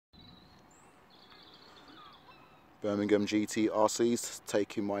Birmingham GT RCs,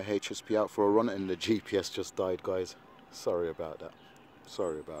 taking my HSP out for a run and the GPS just died, guys. Sorry about that.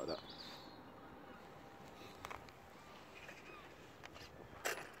 Sorry about that.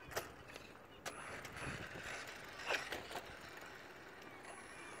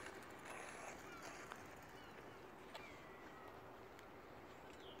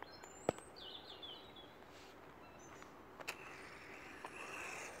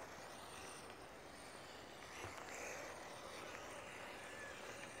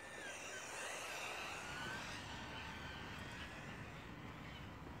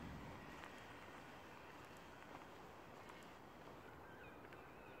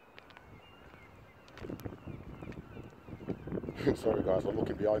 Sorry guys, I'm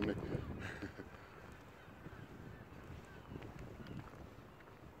looking behind me.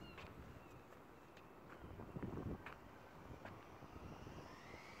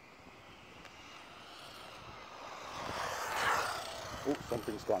 Oh,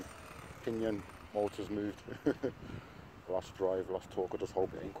 something's gone. Pinion, motor's moved. Lost drive, lost torque, I just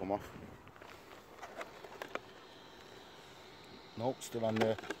hope it ain't come off. Nope, still on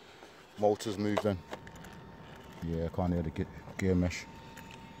there. Motor's moved then. Yeah, I can't hear the gear mesh.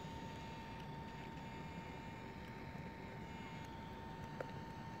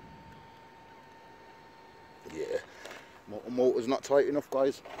 Yeah, motor's not tight enough,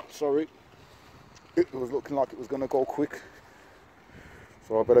 guys. Sorry. It was looking like it was going to go quick.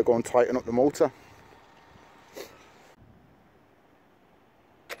 So I better go and tighten up the motor.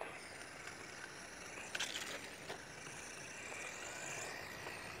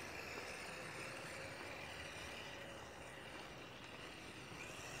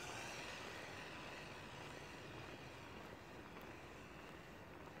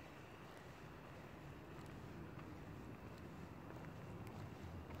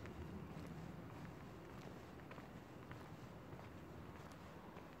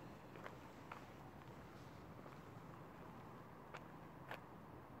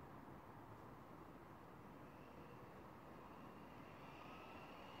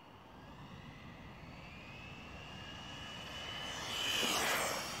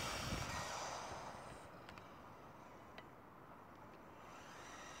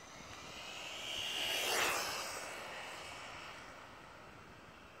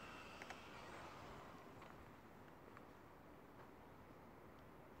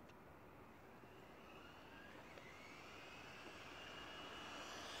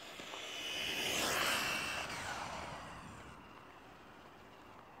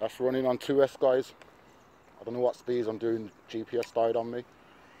 That's running on 2S, guys. I don't know what speeds I'm doing, GPS died on me,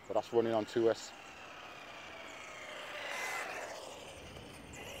 but that's running on 2S.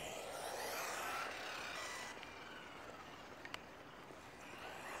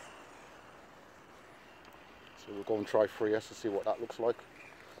 So we'll go and try 3S to see what that looks like.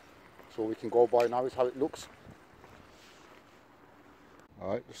 So we can go by now is how it looks.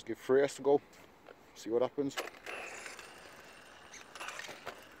 Alright, let's give 3S a go, see what happens.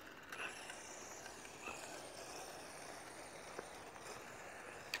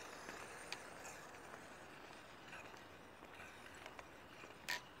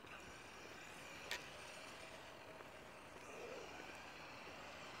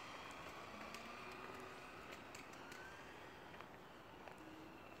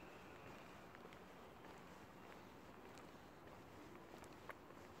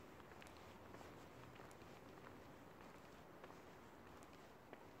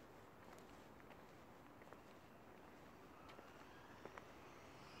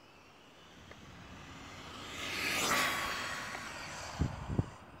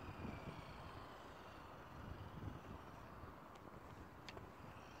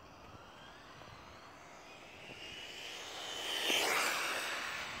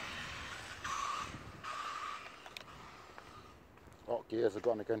 Oh, gears are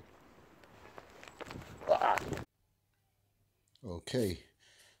gone again. Ah. Okay,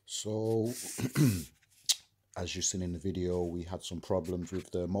 so as you've seen in the video, we had some problems with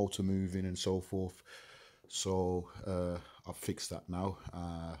the motor moving and so forth. So I've fixed that now.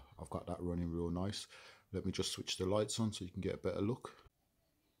 I've got that running real nice. Let me just switch the lights on so you can get a better look.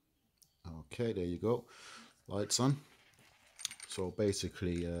 Okay, there you go. Lights on. So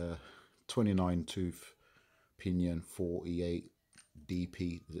basically 29 tooth pinion, 48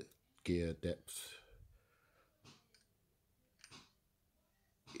 DP gear depth.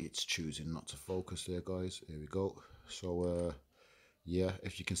 It's choosing not to focus there, guys. Here we go. So yeah,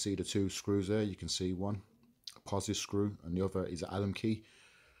 if you can see the two screws there, you can see one a positive screw and the other is an Allen key.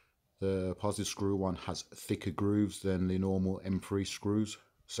 The positive screw one has thicker grooves than the normal M3 screws,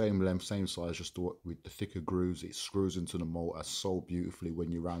 Same length, same size, just with the thicker grooves. It screws into the motor so beautifully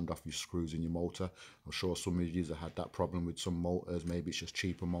when you round off your screws in your motor. I'm sure some of you have had that problem with some motors. Maybe it's just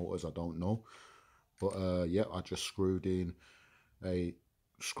cheaper motors, I don't know. But yeah, I just screwed in a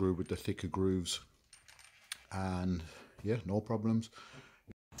screw with the thicker grooves, and yeah, no problems.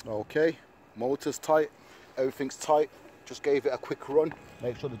 Okay, motor's tight, everything's tight. Just gave it a quick run.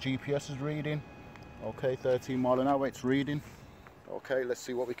 Make sure the GPS is reading. Okay, 13 mile an hour, it's reading. Okay, let's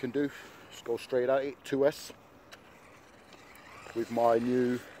see what we can do. Just go straight at it, 2S. With my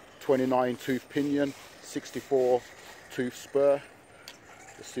new 29 tooth pinion, 64 tooth spur.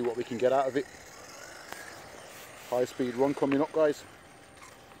 Let's see what we can get out of it. High speed run coming up, guys.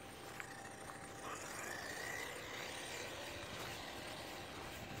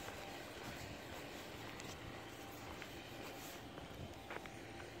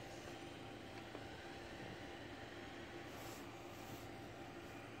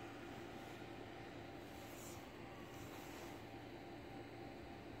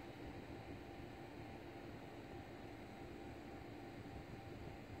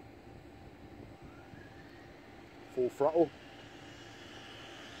 Full throttle.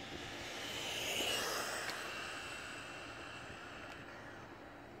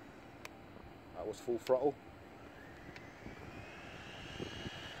 That was full throttle.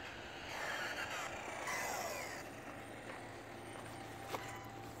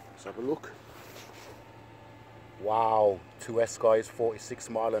 Let's have a look. Wow, 2S guys, 46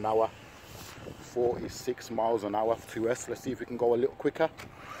 mile an hour. 46 miles an hour, 2S. Let's see if we can go a little quicker.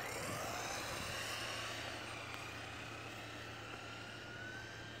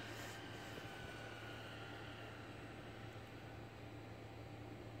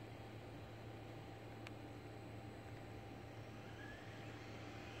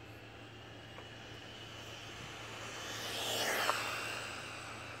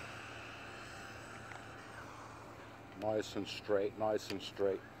 Nice and straight, nice and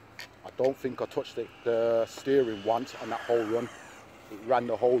straight. I don't think I touched the steering once on that whole run. It ran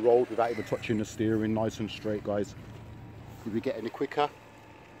the whole road without even touching the steering. Nice and straight, guys. Did we get any quicker?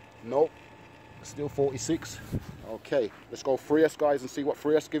 Nope. Still 46. Okay, let's go 3S, guys, and see what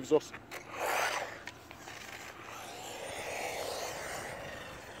 3S gives us.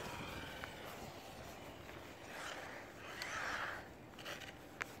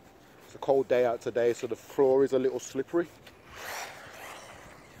 It's a cold day out today, so the floor is a little slippery.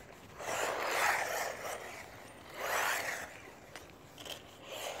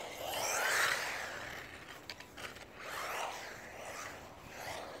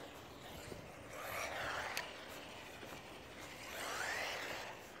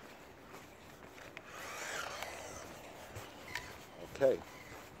 Okay,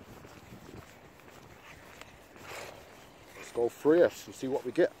 let's go 3S and see what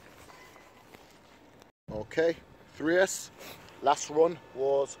we get. Okay, 3S, last run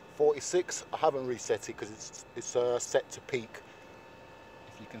was 46. I haven't reset it because it's set to peak.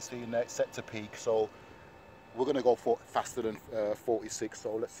 If you can see in there, it's set to peak, so we're going to go for faster than 46,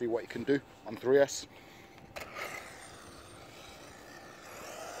 so let's see what it can do on 3S.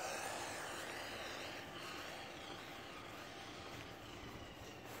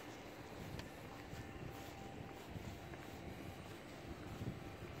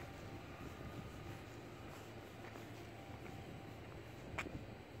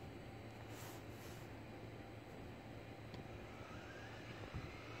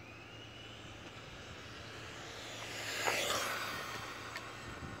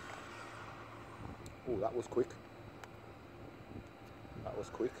 Oh, that was quick. That was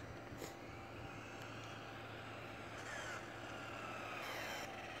quick.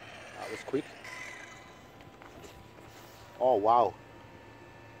 That was quick. Oh, wow.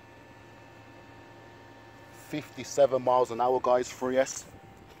 57 miles an hour, guys, 3S.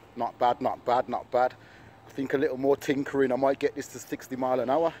 Not bad, not bad, not bad. I think a little more tinkering, I might get this to 60 mile an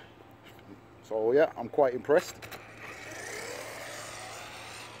hour. So yeah, I'm quite impressed.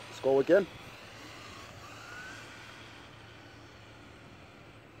 Let's go again.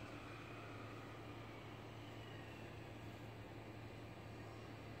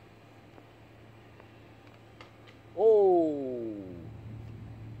 Oh,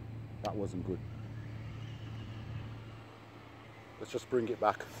 that wasn't good. Let's just bring it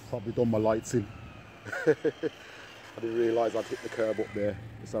back. Probably done my lights in. I didn't realise I'd hit the curb up there.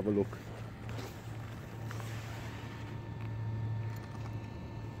 Let's have a look.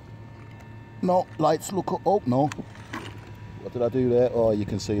 No, lights look up. Oh, no. What did I do there? Oh, you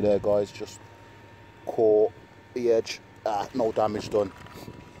can see there, guys, just caught the edge. Ah, no damage done.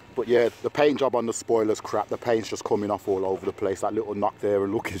 But yeah, the paint job on the spoiler's crap. The paint's just coming off all over the place. That little knock there,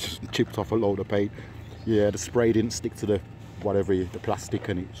 and look, it's just chipped off a load of paint. Yeah, the spray didn't stick to the whatever, the plastic,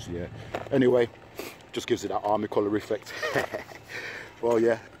 and it's, yeah. Anyway, just gives it that army colour effect. Well,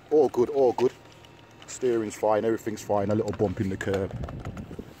 yeah, all good, all good. Steering's fine, everything's fine. A little bump in the curb.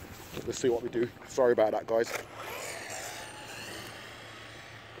 Let's see what we do. Sorry about that, guys.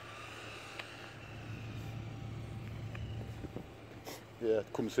 Yeah,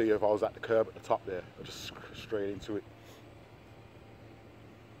 come see if I was at the curb at the top there. I just straight into it.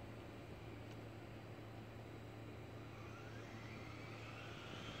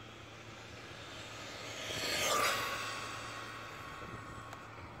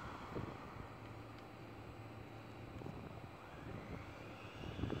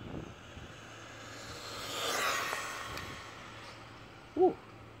 Woo.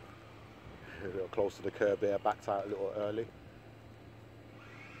 A little close to the curb there, backed out a little early.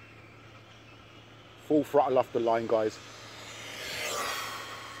 Full throttle off the line, guys.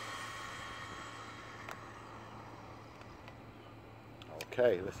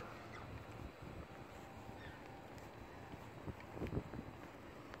 Okay, let's...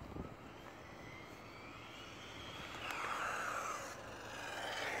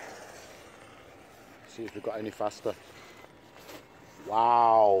 see if we've got any faster.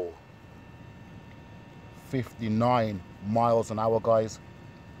 Wow. 59 miles an hour, guys.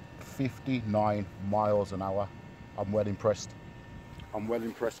 59 miles an hour. I'm well impressed. I'm well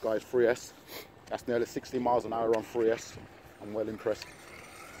impressed, guys. 3S. That's nearly 60 miles an hour on 3S. I'm well impressed.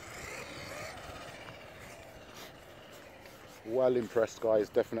 Well impressed, guys.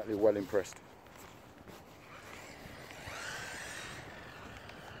 Definitely well impressed.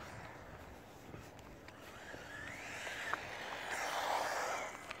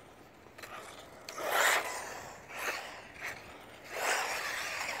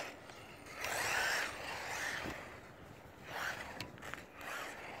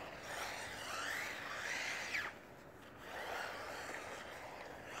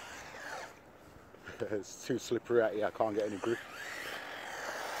 It's too slippery out here, I can't get any grip.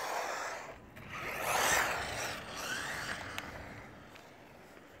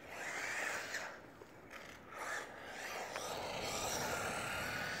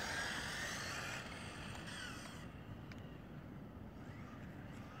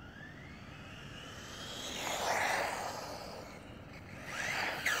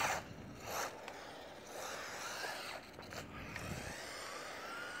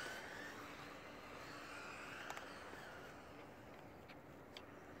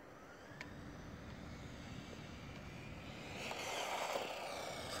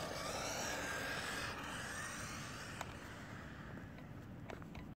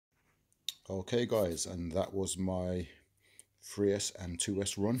 Okay, guys, and that was my 3S and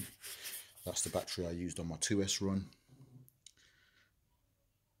 2S run. That's the battery I used on my 2S run.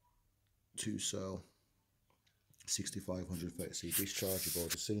 2-cell 6530C discharge. You've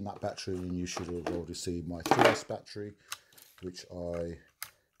already seen that battery, and you should have already seen my 3S battery, which I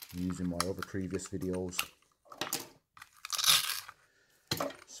use in my other previous videos.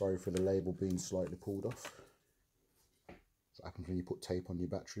 Sorry for the label being slightly pulled off. What happens when you put tape on your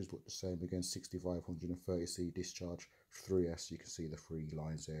batteries. Look the same again. 6530C discharge, 3S. You can see the 3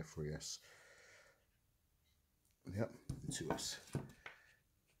 lines there. 3S. Yep, 2S. 2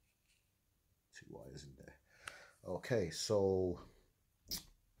 wires in there. Okay, so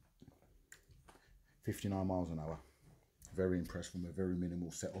 59 miles an hour. Very impressed from a very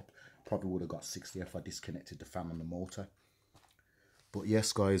minimal setup. Probably would have got 60 if I disconnected the fan on the motor. But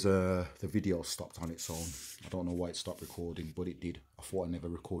yes, guys, the video stopped on its own. I don't know why it stopped recording, but it did. I thought I never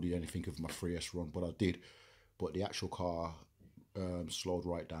recorded anything of my 3S run, but I did. But the actual car slowed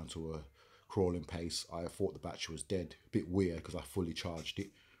right down to a crawling pace. I thought the battery was dead. A bit weird because I fully charged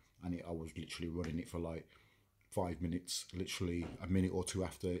it, and I was literally running it for like 5 minutes. Literally a minute or two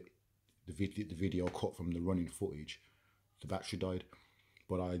after the video cut from the running footage, the battery died.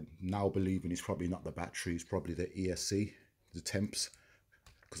 But I'm now believing it's probably not the battery, it's probably the ESC, the temps,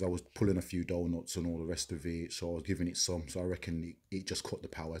 because I was pulling a few donuts and all the rest of it, so I was giving it some. So I reckon it just cut the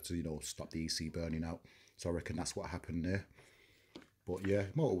power to, you know, stop the EC burning out. So I reckon that's what happened there. But yeah,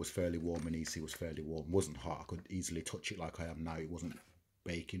 motor was fairly warm and EC was fairly warm. It wasn't hot. I could easily touch it like I am now. It wasn't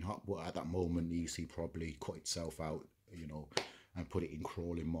baking hot, but at that moment the EC probably cut itself out, you know, and put it in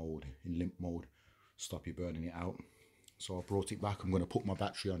crawling mode, in limp mode, stop you burning it out. So I brought it back. I'm going to put my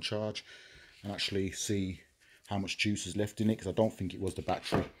battery on charge and actually see how much juice is left in it, because I don't think it was the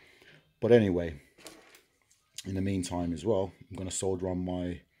battery. But anyway, in the meantime as well, I'm going to solder on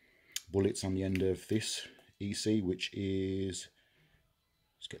my bullets on the end of this EC, which is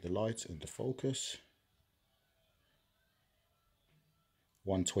Let's get the light and the focus.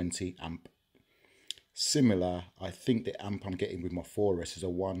 120 amp. Similar, I think the amp I'm getting with my 4S is a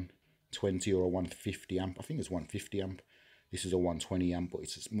 120 or a 150 amp. I think it's 150 amp. This is a 120 amp, but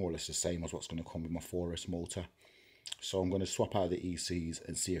it's more or less the same as what's going to come with my 4S motor. So I'm going to swap out the ECs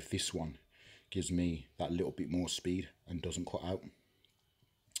and see if this one gives me that little bit more speed and doesn't cut out.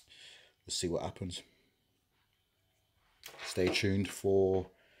 Let's see what happens. Stay tuned for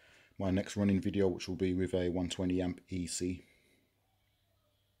my next running video, which will be with a 120 amp EC.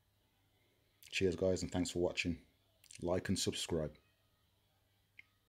 Cheers guys, and thanks for watching. Like and subscribe.